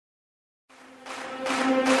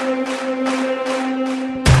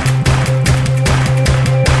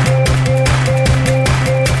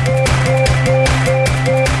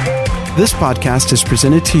This podcast is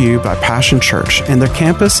presented to you by Passion Church and their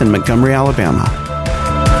campus in Montgomery, Alabama.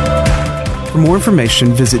 For more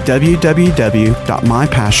information, visit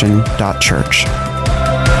www.mypassion.church.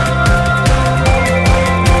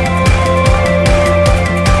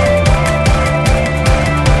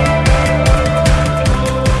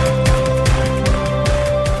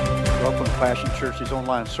 Welcome to Passion Church's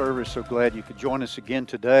online service. So glad you could join us again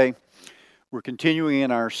today. We're continuing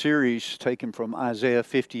in our series taken from Isaiah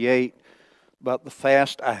 58 about the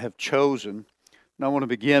fast I have chosen. And I want to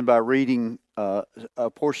begin by reading a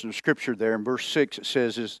portion of Scripture there. In verse 6 it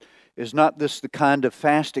says, Is not this the kind of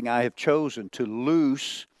fasting I have chosen, to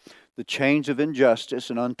loose the chains of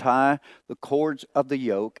injustice and untie the cords of the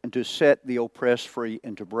yoke, and to set the oppressed free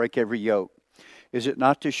and to break every yoke? Is it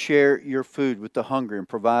not to share your food with the hungry and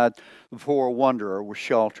provide for a wanderer with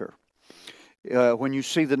shelter? When you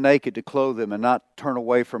see the naked, to clothe them and not turn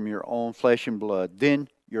away from your own flesh and blood. Then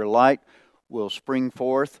your light will spring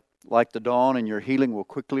forth like the dawn, and your healing will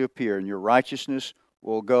quickly appear, and your righteousness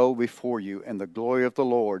will go before you, and the glory of the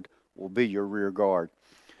Lord will be your rear guard.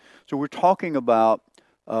 So we're talking about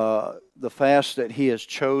the fast that He has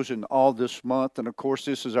chosen all this month, and of course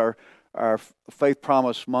this is our Faith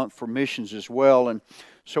Promise month for missions as well. And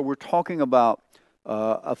so we're talking about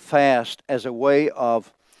a fast as a way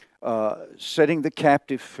of setting the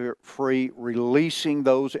captive free, releasing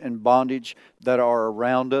those in bondage that are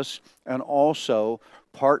around us, and also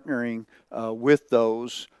partnering with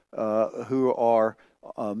those who are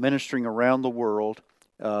ministering around the world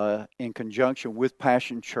in conjunction with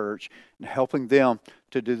Passion Church and helping them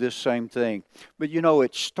to do this same thing. But you know,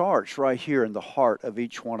 it starts right here in the heart of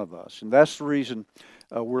each one of us. And that's the reason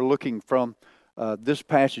we're looking from this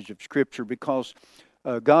passage of Scripture, because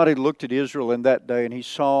God had looked at Israel in that day and He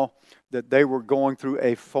saw that they were going through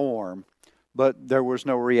a form, but there was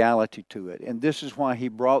no reality to it. And this is why He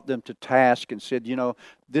brought them to task and said, you know,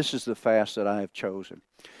 this is the fast that I have chosen.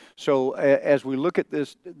 So as we look at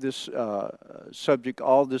this subject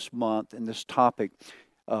all this month and this topic,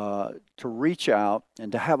 to reach out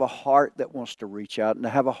and to have a heart that wants to reach out and to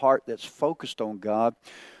have a heart that's focused on God,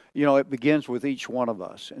 you know, it begins with each one of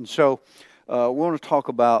us. And so we want to talk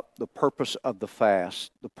about the purpose of the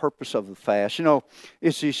fast. The purpose of the fast. You know,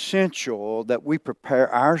 it's essential that we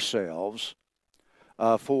prepare ourselves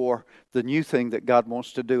for the new thing that God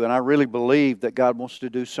wants to do. And I really believe that God wants to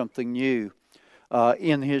do something new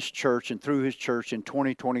in His church and through His church in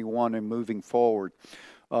 2021 and moving forward.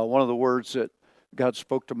 One of the words that God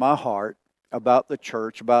spoke to my heart about the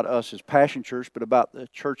church, about us as Passion Church, but about the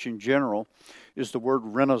church in general, is the word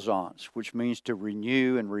renaissance, which means to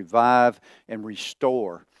renew and revive and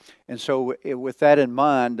restore. And so with that in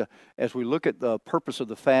mind, as we look at the purpose of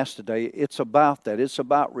the fast today, it's about that. It's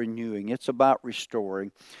about renewing. It's about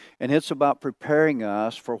restoring. And it's about preparing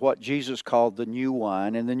us for what Jesus called the new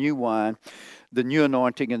wine. And the new wine, the new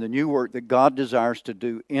anointing, and the new work that God desires to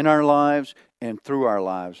do in our lives and through our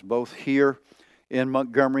lives, both here in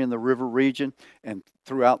Montgomery and the river region and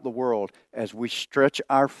throughout the world, as we stretch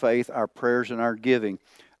our faith, our prayers, and our giving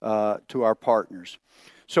to our partners.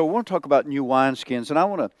 So we want to talk about new wineskins, and I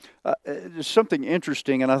want to, there's something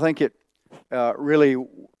interesting, and I think it really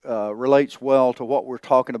relates well to what we're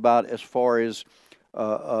talking about as far as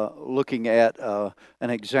looking at an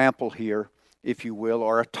example here, if you will,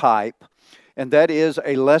 or a type, and that is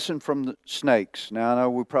a lesson from the snakes. Now, I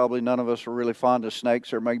know none of us are really fond of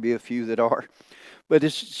snakes. There may be a few that are. But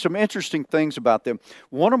it's some interesting things about them.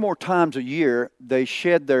 One or more times a year, they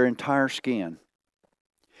shed their entire skin.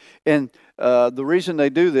 And the reason they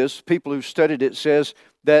do this, people who studied it says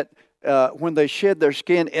that when they shed their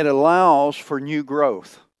skin, it allows for new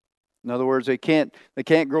growth. In other words, they can't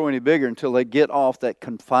grow any bigger until they get off that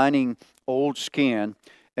confining old skin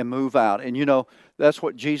and move out. And you know, that's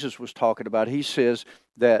what Jesus was talking about. He said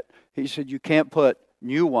you can't put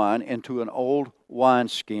new wine into an old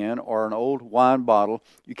wineskin or an old wine bottle.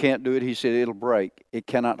 You can't do it. He said it'll break. It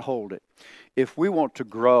cannot hold it. If we want to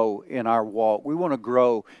grow in our walk, we want to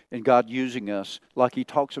grow in God using us, like He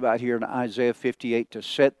talks about here in Isaiah 58, to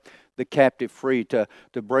set the captive free, to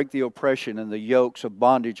break the oppression and the yokes of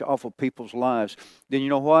bondage off of people's lives, then you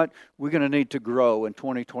know what? We're going to need to grow in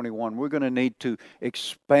 2021. We're going to need to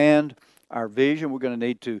expand our vision. We're going to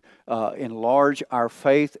need to enlarge our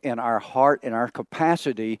faith and our heart and our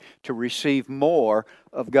capacity to receive more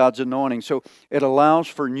of God's anointing. So it allows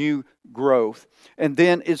for new growth. And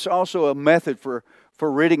then it's also a method for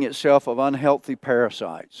ridding itself of unhealthy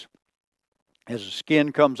parasites. As the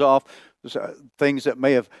skin comes off, things that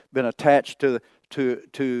may have been attached to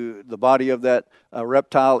the body of that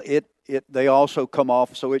reptile, they also come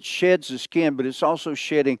off. So it sheds the skin, but it's also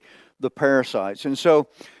shedding the parasites. And so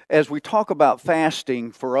as we talk about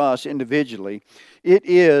fasting for us individually, it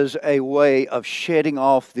is a way of shedding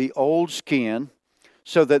off the old skin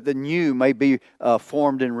so that the new may be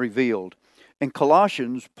formed and revealed. In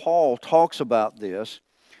Colossians, Paul talks about this,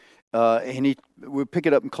 and we pick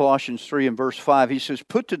it up in Colossians 3 and verse 5. He says,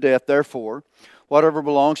 "Put to death, therefore, whatever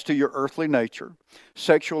belongs to your earthly nature,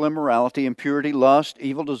 sexual immorality, impurity, lust,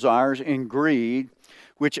 evil desires, and greed,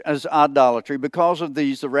 which is idolatry. Because of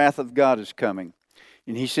these, the wrath of God is coming."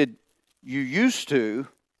 And he said, you used to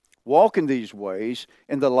walk in these ways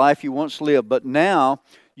in the life you once lived, but now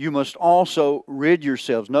you must also rid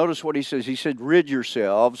yourselves. Notice what he says. He said, rid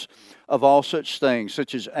yourselves of all such things,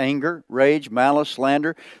 such as anger, rage, malice,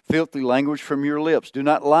 slander, filthy language from your lips. Do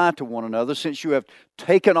not lie to one another, since you have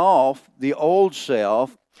taken off the old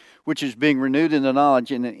self, which is being renewed in the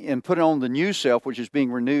knowledge, and put on the new self, which is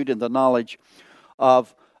being renewed in the knowledge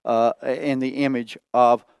of, in the image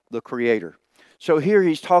of the Creator. So here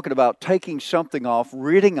he's talking about taking something off,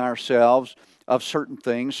 ridding ourselves of certain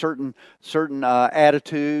things, certain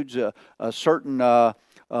attitudes, certain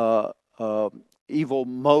evil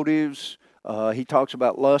motives. He talks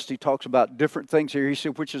about lust. He talks about different things here. He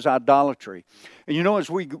said, which is idolatry. And you know, as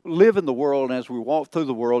we live in the world and as we walk through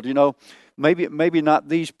the world, you know, maybe not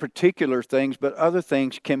these particular things, but other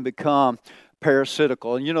things can become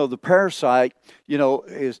parasitical. And you know, the parasite, you know,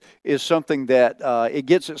 is something that it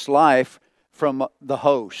gets its life from the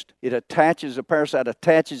host. A parasite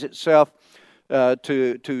attaches itself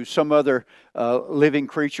to some other living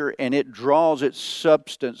creature, and it draws its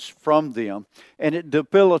substance from them, and it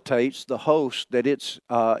debilitates the host that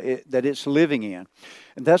it's living in.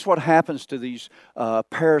 And that's what happens to these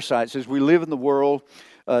parasites. As we live in the world,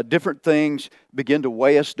 different things begin to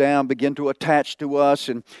weigh us down, begin to attach to us,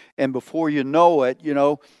 and before you know it, you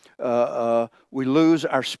know, we lose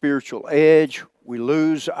our spiritual edge, we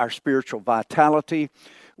lose our spiritual vitality,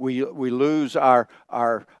 we lose our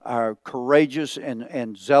courageous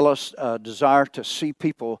and zealous desire to see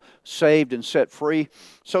people saved and set free.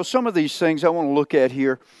 So some of these things I want to look at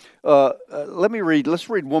here. Let's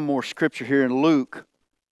read one more scripture here in Luke,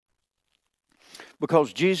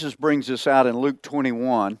 because Jesus brings this out in Luke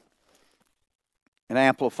 21 and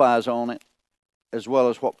amplifies on it, as well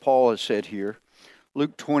as what Paul has said here.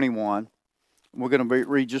 Luke 21, we're going to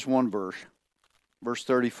read just one verse, verse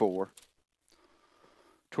 34.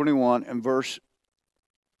 21 and verse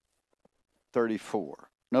 34.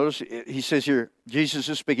 Notice he says here, Jesus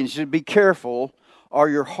is speaking, he said, be careful, or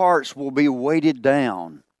your hearts will be weighted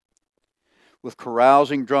down with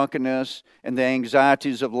carousing, drunkenness, and the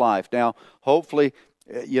anxieties of life. Now, hopefully,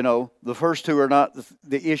 you know, the first two are not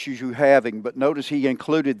the issues you're having, but notice he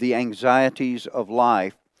included the anxieties of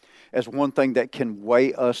life as one thing that can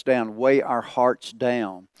weigh us down, weigh our hearts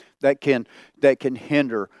down, that can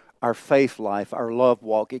hinder our faith life, our love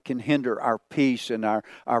walk. It can hinder our peace and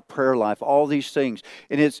our prayer life. All these things,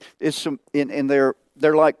 and they're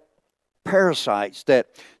like parasites that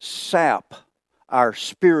sap our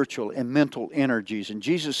spiritual and mental energies. And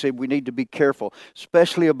Jesus said we need to be careful,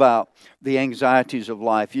 especially about the anxieties of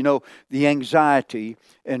life. You know, the anxiety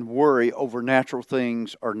and worry over natural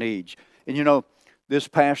things or needs. And you know, this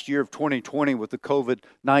past year of 2020 with the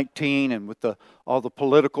COVID-19 and with all the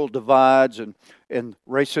political divides and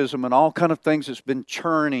racism and all kind of things that's been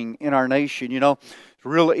churning in our nation, you know, it's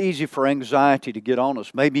real easy for anxiety to get on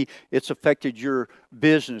us. Maybe it's affected your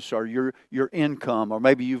business or your income, or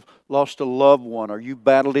maybe you've lost a loved one or you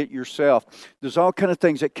battled it yourself. There's all kind of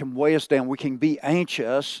things that can weigh us down. We can be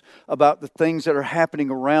anxious about the things that are happening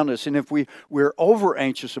around us. And if we're over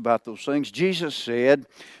anxious about those things, Jesus said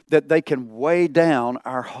that they can weigh down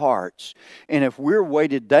our hearts. And if we're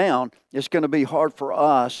weighted down, it's going to be hard for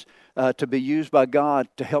us to be used by God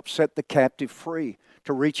to help set the captive free,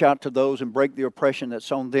 to reach out to those and break the oppression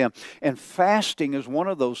that's on them. And fasting is one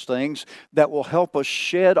of those things that will help us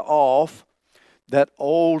shed off that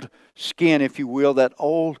old skin, if you will, that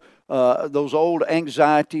those old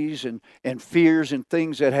anxieties and fears and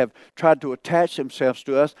things that have tried to attach themselves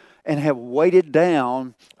to us and have weighted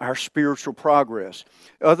down our spiritual progress.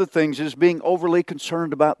 Other things is being overly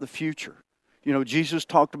concerned about the future. You know, Jesus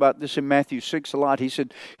talked about this in Matthew 6 a lot. He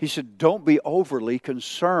said, don't be overly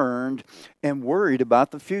concerned and worried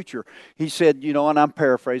about the future. He said, you know, and I'm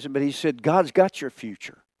paraphrasing, but he said, God's got your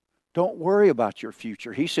future. Don't worry about your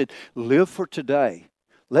future. He said, live for today.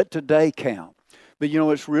 Let today count. But, you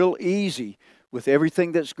know, it's real easy with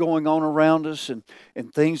everything that's going on around us and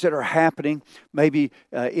things that are happening maybe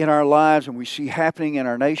in our lives and we see happening in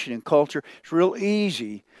our nation and culture. It's real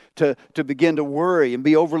easy to begin to worry and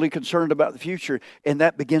be overly concerned about the future, and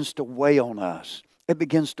that begins to weigh on us. it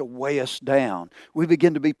begins to weigh us down. We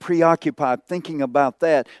begin to be preoccupied thinking about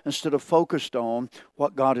that instead of focused on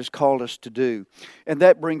what God has called us to do. And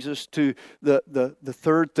that brings us to the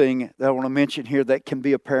third thing that I want to mention here that can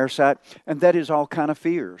be a parasite, and that is all kind of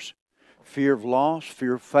fears. Fear of loss,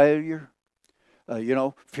 fear of failure,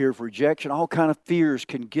 fear of rejection. All kind of fears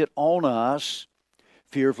can get on us.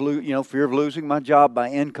 Fear of losing my job, my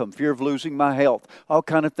income, fear of losing my health, all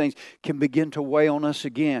kind of things can begin to weigh on us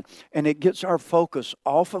again. And it gets our focus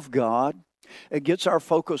off of God. It gets our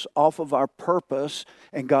focus off of our purpose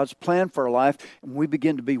and God's plan for our life, and we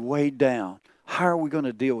begin to be weighed down. How are we going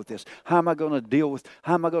to deal with this? How am I going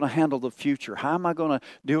to handle the future? How am I going to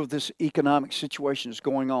deal with this economic situation that's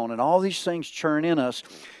going on? And all these things churn in us,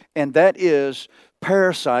 and that is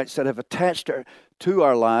parasites that have attached to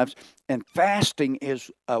our lives. And fasting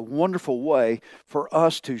is a wonderful way for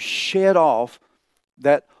us to shed off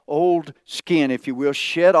that old skin, if you will,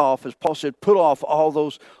 shed off, as Paul said, put off all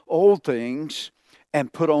those old things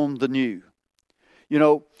and put on the new.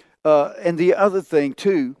 And the other thing,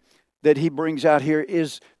 too, that he brings out here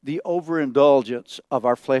is the overindulgence of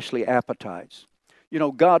our fleshly appetites.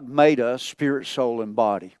 God made us spirit, soul, and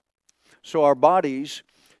body. So our bodies,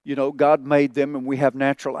 God made them, and we have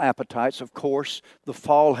natural appetites. Of course, the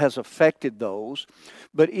fall has affected those.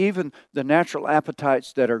 But even the natural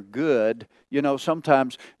appetites that are good,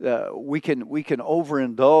 sometimes we can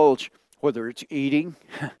overindulge, whether it's eating,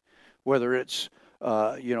 whether it's,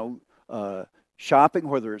 shopping,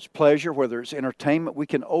 whether it's pleasure, whether it's entertainment. We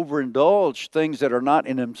can overindulge things that are not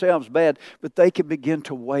in themselves bad, but they can begin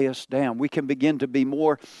to weigh us down. We can begin to be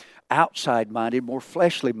more outside-minded, more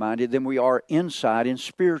fleshly-minded than we are inside and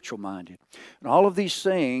spiritual-minded. And all of these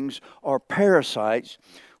things are parasites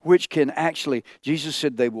which can actually, Jesus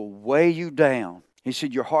said, they will weigh you down. He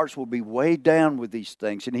said your hearts will be weighed down with these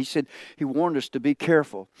things. And he said, he warned us to be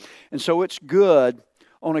careful. And so it's good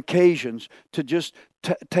on occasions to just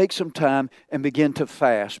take some time and begin to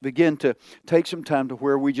fast. Begin to take some time to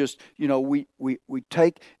where we just, we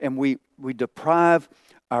take and we deprive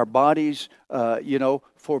our bodies,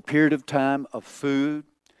 for a period of time of food,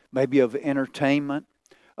 maybe of entertainment,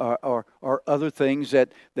 or other things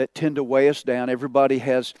that tend to weigh us down. Everybody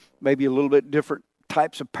has maybe a little bit different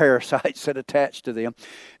types of parasites that attach to them.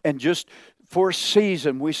 And just for a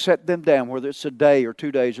season, we set them down, whether it's a day or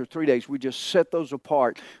 2 days or 3 days. We just set those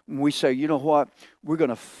apart. And we say, you know what? We're going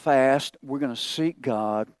to fast. We're going to seek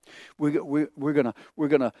God. We're going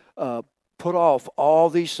to put off all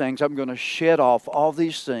these things. I'm going to shed off all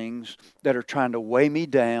these things that are trying to weigh me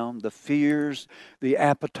down, the fears, the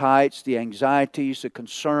appetites, the anxieties, the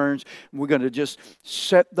concerns. We're going to just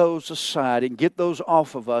set those aside and get those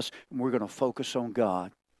off of us, and we're going to focus on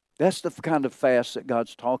God. That's the kind of fast that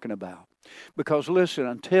God's talking about. Because listen,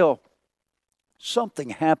 until something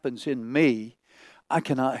happens in me, I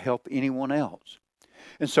cannot help anyone else.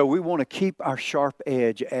 And so we want to keep our sharp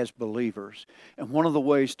edge as believers. And one of the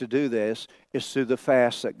ways to do this is through the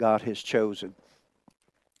fast that God has chosen.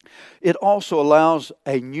 It also allows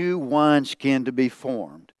a new wineskin to be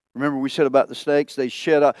formed. Remember we said about the snakes, they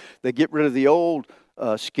get rid of the old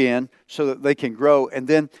skin so that they can grow, and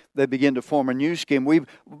then they begin to form a new skin. We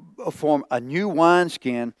form a new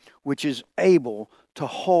wineskin which is able to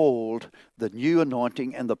hold the new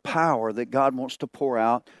anointing and the power that God wants to pour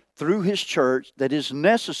out through His church that is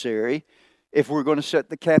necessary if we're going to set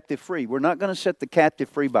the captive free. We're not going to set the captive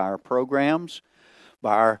free by our programs,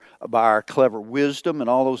 by our clever wisdom and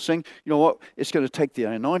all those things. You know what? It's going to take the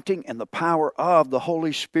anointing and the power of the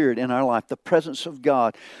Holy Spirit in our life, the presence of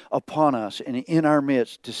God upon us and in our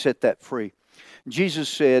midst to set that free. Jesus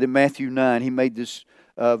said in Matthew 9, He made this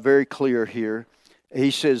very clear here.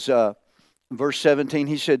 He says, verse 17,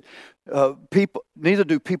 He said, neither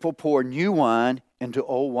do people pour new wine into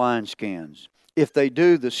old wineskins. If they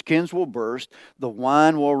do, the skins will burst, the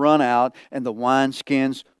wine will run out, and the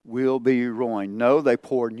wineskins will be ruined. No, they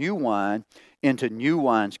pour new wine into new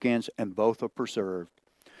wineskins, and both are preserved.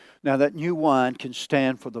 Now, that new wine can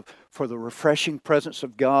stand for the refreshing presence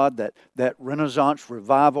of God, that renaissance,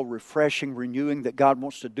 revival, refreshing, renewing that God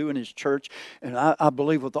wants to do in His church. And I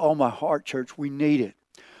believe with all my heart, church, we need it.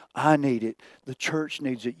 I need it. The church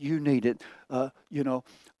needs it. You need it.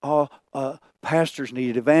 All pastors need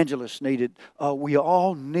it. Evangelists need it. We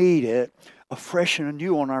all need it afresh and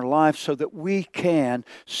anew on our life so that we can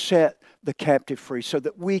set the captive free, so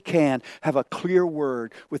that we can have a clear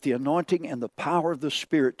word with the anointing and the power of the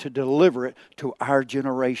Spirit to deliver it to our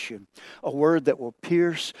generation. A word that will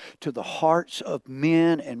pierce to the hearts of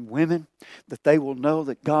men and women, that they will know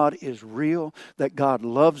that God is real, that God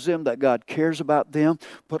loves them, that God cares about them,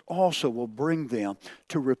 but also will bring them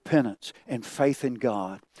to repentance and faith in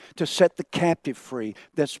God, to set the captive free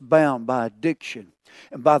that's bound by addiction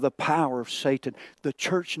and by the power of Satan. The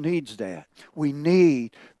church needs that. We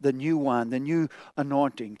need the new wine, the new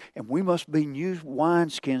anointing, and we must be new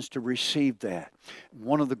wineskins to receive that.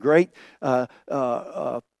 One of the great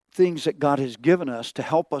things that God has given us to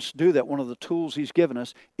help us do that, one of the tools He's given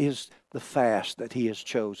us, is the fast that He has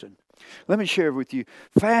chosen. Let me share with you,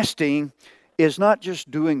 fasting is not just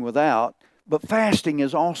doing without, but fasting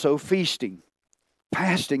is also feasting.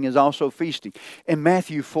 Fasting is also feasting. In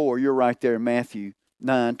Matthew 4, you're right there in Matthew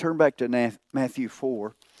 9. Turn back to Matthew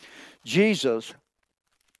 4. Jesus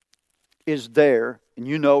is there, and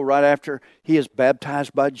you know, right after He is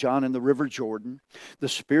baptized by John in the River Jordan, the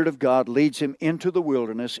Spirit of God leads Him into the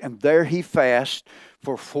wilderness, and there He fasts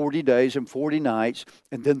for 40 days and 40 nights,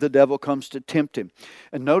 and then the devil comes to tempt Him.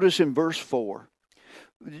 And notice in verse 4,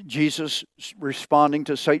 Jesus responding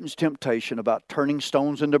to Satan's temptation about turning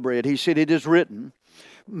stones into bread, He said, "It is written,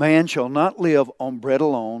 man shall not live on bread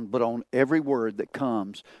alone, but on every word that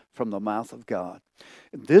comes from the mouth of God."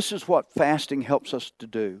 And this is what fasting helps us to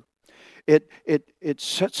do. It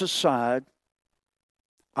sets aside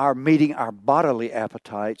our meeting our bodily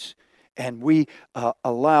appetites, and we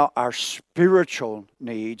allow our spiritual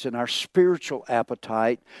needs and our spiritual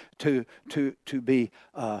appetite to be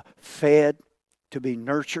fed, to be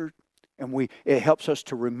nurtured. And it helps us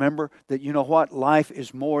to remember that, you know what, life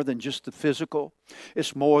is more than just the physical.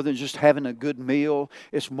 It's more than just having a good meal.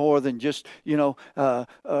 It's more than just,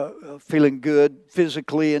 feeling good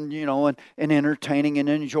physically and entertaining and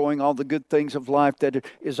enjoying all the good things of life, that it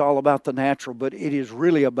is all about the natural. But it is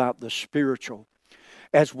really about the spiritual.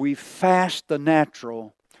 As we fast the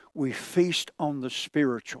natural, we feast on the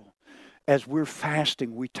spiritual. As we're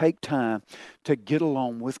fasting, we take time to get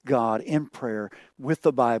along with God in prayer, with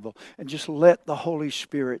the Bible, and just let the Holy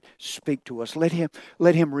Spirit speak to us. Let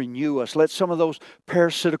Him renew us. Let some of those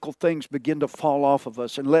parasitical things begin to fall off of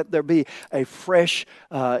us, and let there be a fresh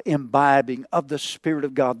imbibing of the Spirit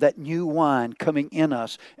of God, that new wine coming in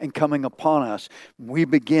us and coming upon us. We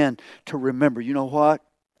begin to remember, you know what?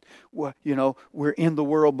 Well, we're in the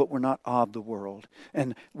world, but we're not of the world.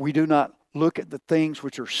 And we do not look at the things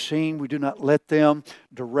which are seen. We do not let them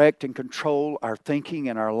direct and control our thinking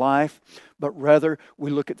and our life, but rather we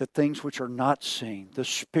look at the things which are not seen, the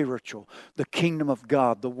spiritual, the kingdom of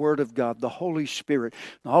God, the Word of God, the Holy Spirit.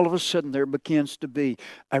 And all of a sudden there begins to be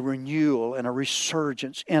a renewal and a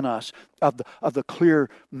resurgence in us of the clear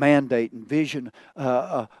mandate and vision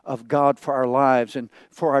of God for our lives and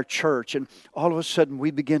for our church. And all of a sudden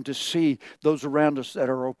we begin to see those around us that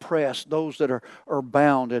are oppressed, those that are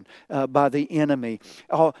bound and by the enemy.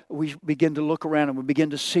 We begin to look around and we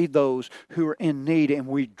begin to see those who are in need, and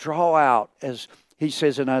we draw out, as He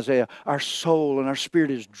says in Isaiah, our soul and our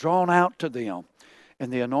spirit is drawn out to them,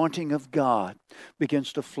 and the anointing of God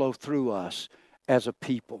begins to flow through us as a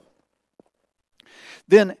people.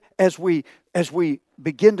 Then as we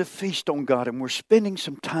begin to feast on God and we're spending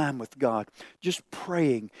some time with God, just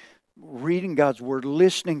praying, reading God's Word,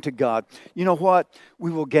 listening to God, you know what?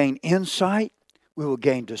 We will gain insight, we will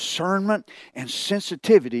gain discernment and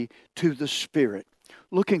sensitivity to the Spirit.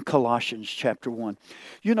 Look in Colossians chapter 1.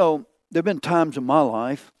 There have been times in my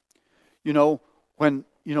life, when,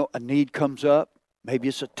 a need comes up. Maybe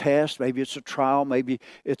it's a test, maybe it's a trial, maybe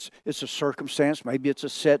it's a circumstance, maybe it's a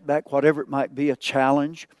setback, whatever it might be, a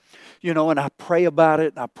challenge. And I pray about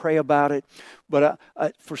it, but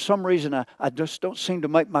for some reason I just don't seem to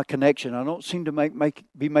make my connection. I don't seem to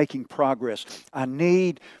be making progress. I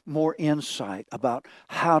need more insight about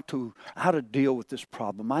how to deal with this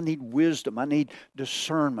problem. I need wisdom. I need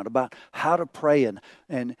discernment about how to pray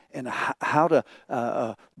and how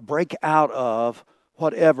to break out of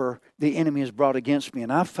whatever the enemy has brought against me.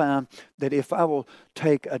 And I found that if I will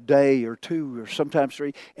take a day or two or sometimes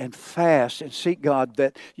three and fast and seek God,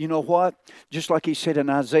 that, you know what? Just like He said in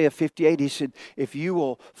Isaiah 58, He said, if you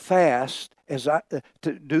will fast to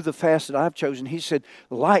do the fast that I've chosen, He said,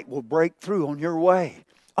 light will break through on your way.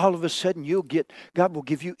 All of a sudden God will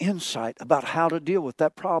give you insight about how to deal with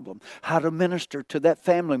that problem, how to minister to that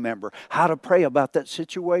family member, how to pray about that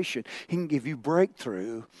situation. He can give you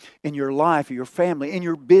breakthrough in your life, in your family, in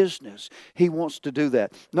your business. He wants to do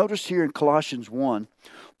that. Notice here in Colossians 1,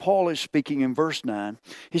 Paul is speaking in verse 9.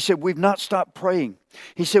 He said, we've not stopped praying.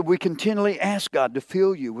 He said, we continually ask God to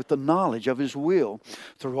fill you with the knowledge of His will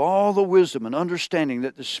through all the wisdom and understanding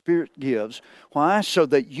that the Spirit gives. Why? So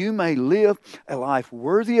that you may live a life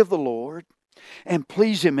worthy of the Lord and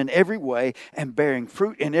please Him in every way and bearing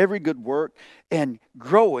fruit in every good work and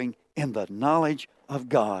growing in the knowledge of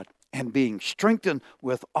God and being strengthened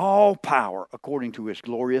with all power according to His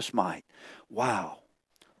glorious might. Wow.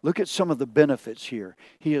 Look at some of the benefits here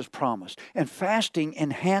He has promised. And fasting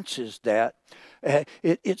enhances that.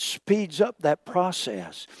 It speeds up that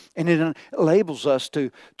process. And it enables us to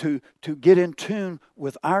get in tune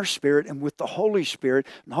with our spirit and with the Holy Spirit.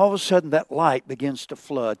 And all of a sudden that light begins to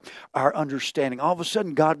flood our understanding. All of a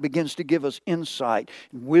sudden God begins to give us insight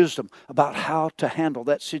and wisdom about how to handle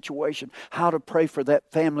that situation, how to pray for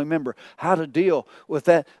that family member, how to deal with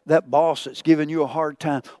that boss that's giving you a hard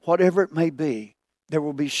time. Whatever it may be, there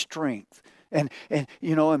will be strength. And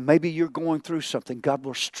maybe you're going through something. God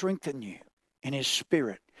will strengthen you in His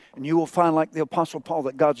Spirit. And you will find, like the Apostle Paul,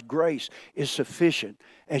 that God's grace is sufficient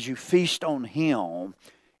as you feast on Him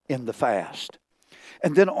in the fast.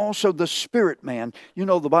 And then also the spirit man. You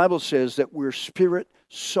know, the Bible says that we're spirit,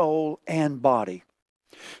 soul, and body.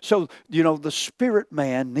 So, the spirit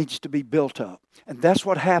man needs to be built up. And that's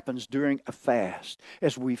what happens during a fast.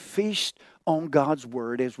 As we feast on God's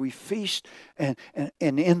Word, as we feast and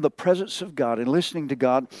in the presence of God and listening to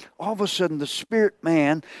God, all of a sudden the spirit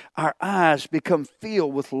man, our eyes become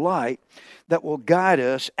filled with light that will guide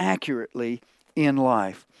us accurately in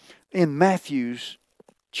life. In Matthew's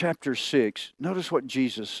chapter 6, notice what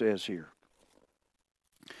Jesus says here.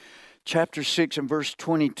 Chapter 6 and verse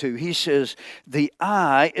 22, He says, the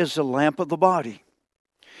eye is the lamp of the body.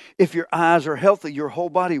 If your eyes are healthy, your whole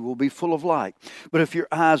body will be full of light. But if your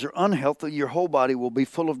eyes are unhealthy, your whole body will be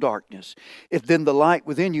full of darkness. If then the light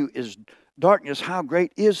within you is darkness, how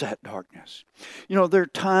great is that darkness? There are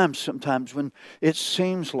times sometimes when it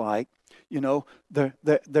seems like,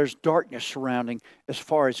 there's darkness surrounding as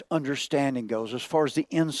far as understanding goes, as far as the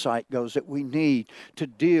insight goes that we need to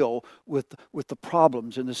deal with the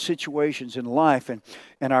problems and the situations in life, and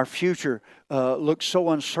our future looks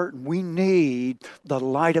so uncertain. We need the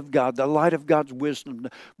light of God, the light of God's wisdom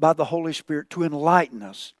by the Holy Spirit to enlighten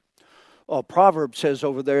us. Proverbs says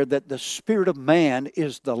over there that the spirit of man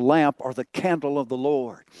is the lamp or the candle of the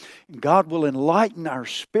Lord. And God will enlighten our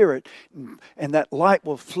spirit, and that light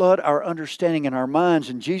will flood our understanding and our minds.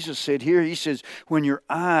 And Jesus said here, He says, when your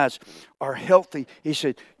eyes are healthy, He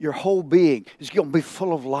said, your whole being is going to be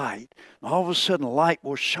full of light. And all of a sudden, light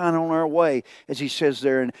will shine on our way, as He says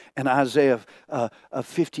there in Isaiah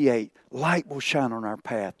 58. Light will shine on our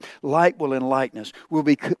path. Light will enlighten us. We'll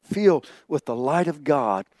be filled with the light of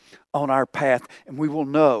God on our path, and we will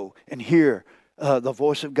know and hear the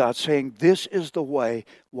voice of God saying, this is the way,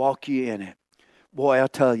 walk ye in it. Boy, I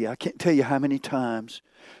tell you, I can't tell you how many times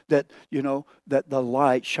that, that the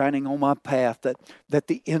light shining on my path, that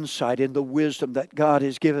the insight and the wisdom that God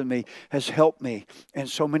has given me has helped me in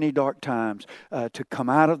so many dark times to come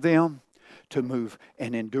out of them, to move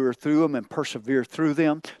and endure through them and persevere through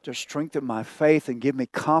them, to strengthen my faith and give me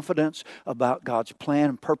confidence about God's plan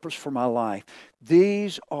and purpose for my life.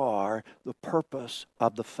 These are the purpose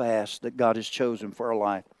of the fast that God has chosen for our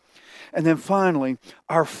life. And then finally,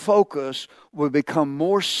 our focus will become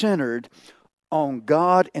more centered on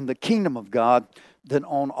God and the kingdom of God than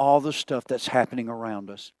on all the stuff that's happening around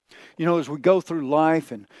us. As we go through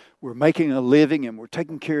life and we're making a living and we're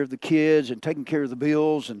taking care of the kids and taking care of the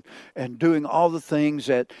bills and doing all the things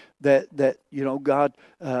that God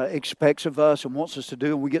expects of us and wants us to do,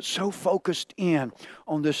 and we get so focused in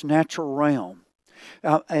on this natural realm.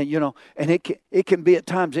 And it can be at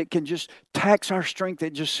times, it can just tax our strength.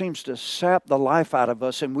 It just seems to sap the life out of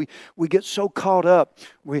us, and we get so caught up.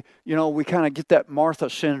 We kind of get that Martha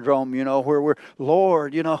syndrome, where we're,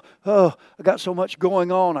 Lord, I got so much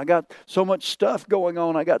going on. I got so much stuff going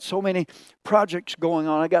on. I got so many projects going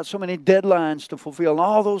on. I got so many deadlines to fulfill, and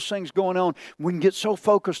all those things going on. We can get so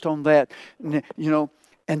focused on that,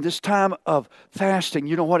 and this time of fasting,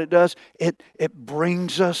 you know what it does? It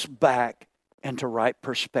brings us back into right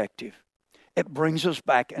perspective. It brings us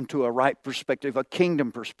back into a right perspective, a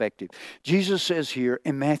kingdom perspective. Jesus says here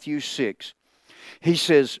in Matthew 6, He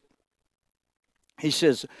says,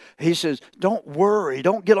 don't worry,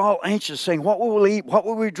 don't get all anxious saying, what will we eat, what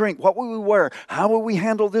will we drink, what will we wear, how will we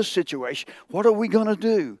handle this situation, what are we going to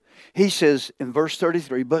do? He says in verse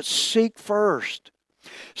 33, but seek first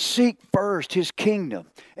His kingdom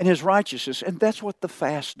and His righteousness. And that's what the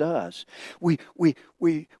fast does. We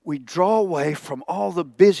draw away from all the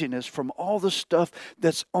busyness, from all the stuff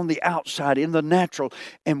that's on the outside, in the natural,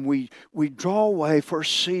 and we draw away for a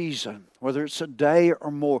season, whether it's a day or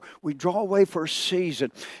more. We draw away for a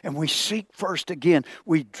season, and we seek first again.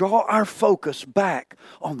 We draw our focus back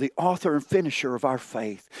on the author and finisher of our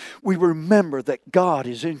faith. We remember that God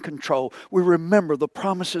is in control. We remember the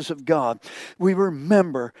promises of God. We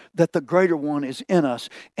remember that the greater one is in us,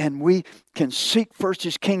 and we can seek first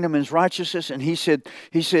His kingdom and His righteousness. And He said,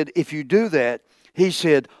 if you do that, He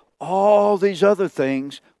said, all these other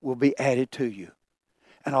things will be added to you.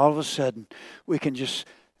 And all of a sudden, we can just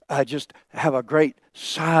have a great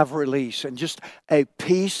sigh of release, and just a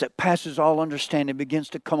peace that passes all understanding begins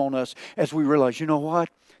to come on us as we realize, you know what?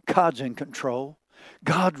 God's in control.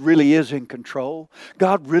 God really is in control.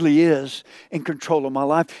 God really is in control of my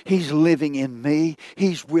life. He's living in me.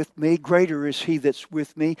 He's with me. Greater is He that's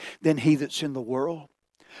with me than he that's in the world.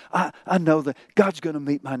 I know that God's going to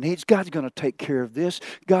meet my needs. God's going to take care of this.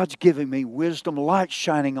 God's giving me wisdom, light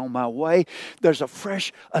shining on my way. There's a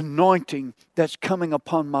fresh anointing that's coming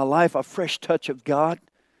upon my life, a fresh touch of God.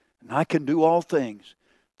 And I can do all things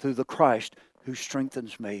through the Christ who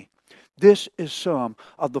strengthens me. This is some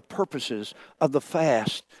of the purposes of the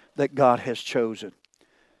fast that God has chosen.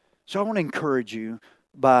 So I want to encourage you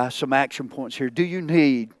by some action points here. Do you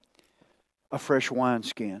need a fresh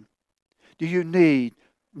wineskin? Do you need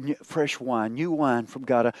fresh wine, new wine from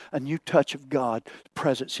God, a new touch of God's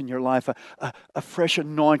presence in your life, a fresh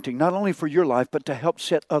anointing, not only for your life, but to help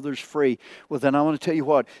set others free? Well, then I want to tell you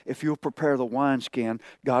what, if you'll prepare the wineskin,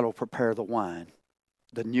 God will prepare the wine,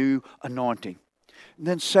 the new anointing. And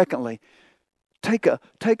then secondly,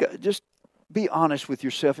 just be honest with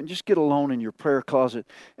yourself and just get alone in your prayer closet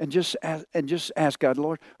and just ask God,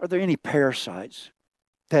 Lord, are there any parasites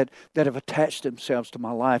that have attached themselves to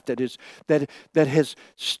my life, that has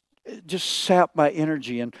just sapped my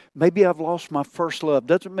energy, and maybe I've lost my first love.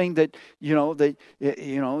 Doesn't mean that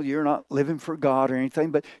you're not living for God or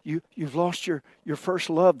anything, but you've lost your first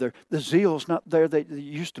love. There, the zeal's not there that it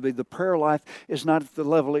used to be. The prayer life is not at the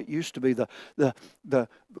level it used to be. The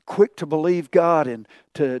quick to believe God and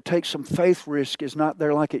to take some faith risk is not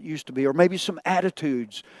there like it used to be, or maybe some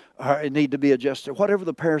attitudes need to be adjusted. Whatever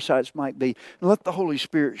the parasites might be, and let the Holy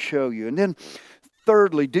Spirit show you. And then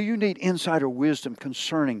thirdly, do you need insight or wisdom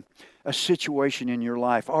concerning a situation in your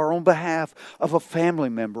life, or on behalf of a family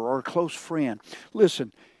member or a close friend?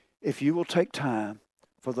 Listen, if you will take time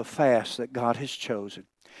for the fast that God has chosen,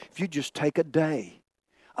 if you just take a day,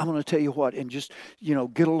 I'm going to tell you what, and just,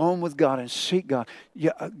 get alone with God and seek God.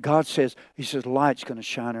 Yeah, God says, He says, light's going to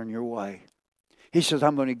shine on your way. He says,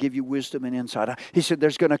 I'm going to give you wisdom and insight. He said,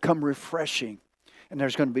 there's going to come refreshing, and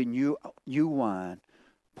there's going to be new wine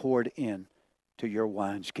poured in to your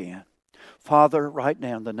wineskin. Father, right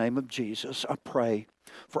now in the name of Jesus, I pray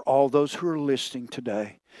for all those who are listening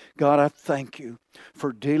today. God, I thank you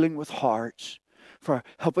for dealing with hearts, for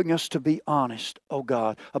helping us to be honest, oh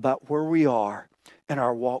God, about where we are in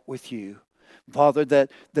our walk with you. Father, that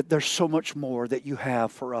there's so much more that you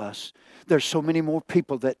have for us. There's so many more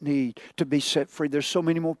people that need to be set free. There's so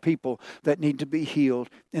many more people that need to be healed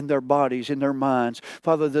in their bodies, in their minds.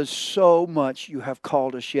 Father, there's so much you have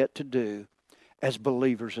called us yet to do as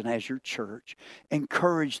believers and as your church.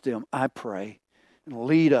 Encourage them, I pray, and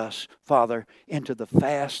lead us, Father, into the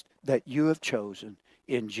fast that you have chosen.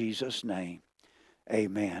 In Jesus' name,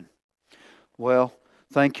 amen. Well,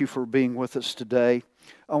 thank you for being with us today.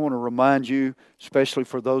 I want to remind you, especially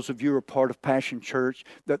for those of you who are part of Passion Church,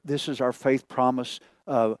 that this is our Faith Promise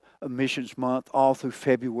Missions Month all through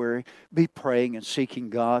February. Be praying and seeking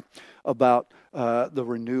God about the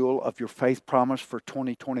renewal of your faith promise for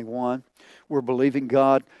 2021. We're believing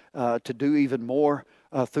God to do even more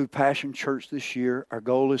through Passion Church this year. Our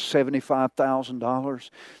goal is $75,000,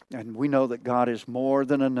 and we know that God is more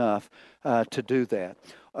than enough to do that.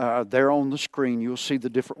 There on the screen, you'll see the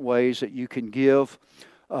different ways that you can give.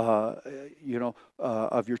 Of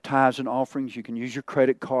your tithes and offerings. You can use your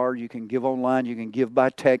credit card. You can give online. You can give by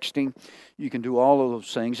texting. You can do all of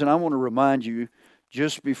those things. And I want to remind you,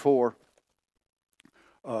 just before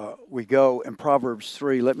we go, in Proverbs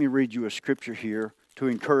 3, let me read you a scripture here to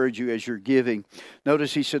encourage you as you're giving.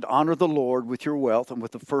 Notice he said, honor the Lord with your wealth and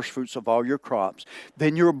with the first fruits of all your crops.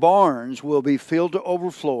 Then your barns will be filled to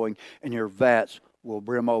overflowing, and your vats will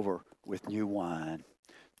brim over with new wine.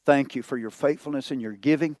 Thank you for your faithfulness and your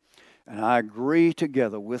giving. And I agree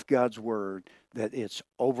together with God's Word that it's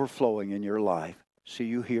overflowing in your life. See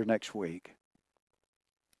you here next week.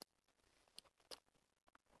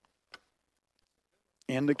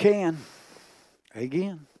 In the can.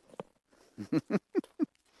 Again.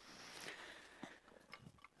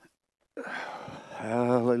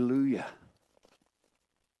 Hallelujah.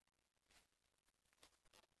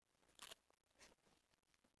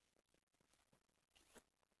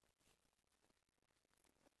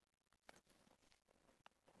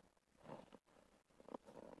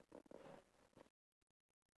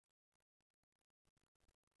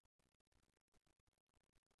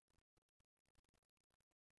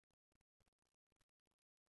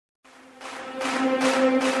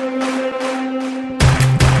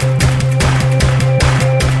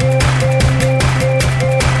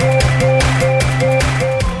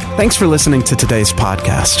 Thanks for listening to today's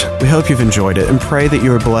podcast. We hope you've enjoyed it and pray that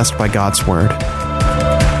you are blessed by God's Word.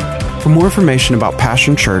 For more information about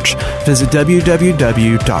Passion Church, visit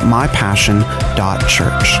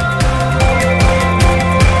www.mypassion.church.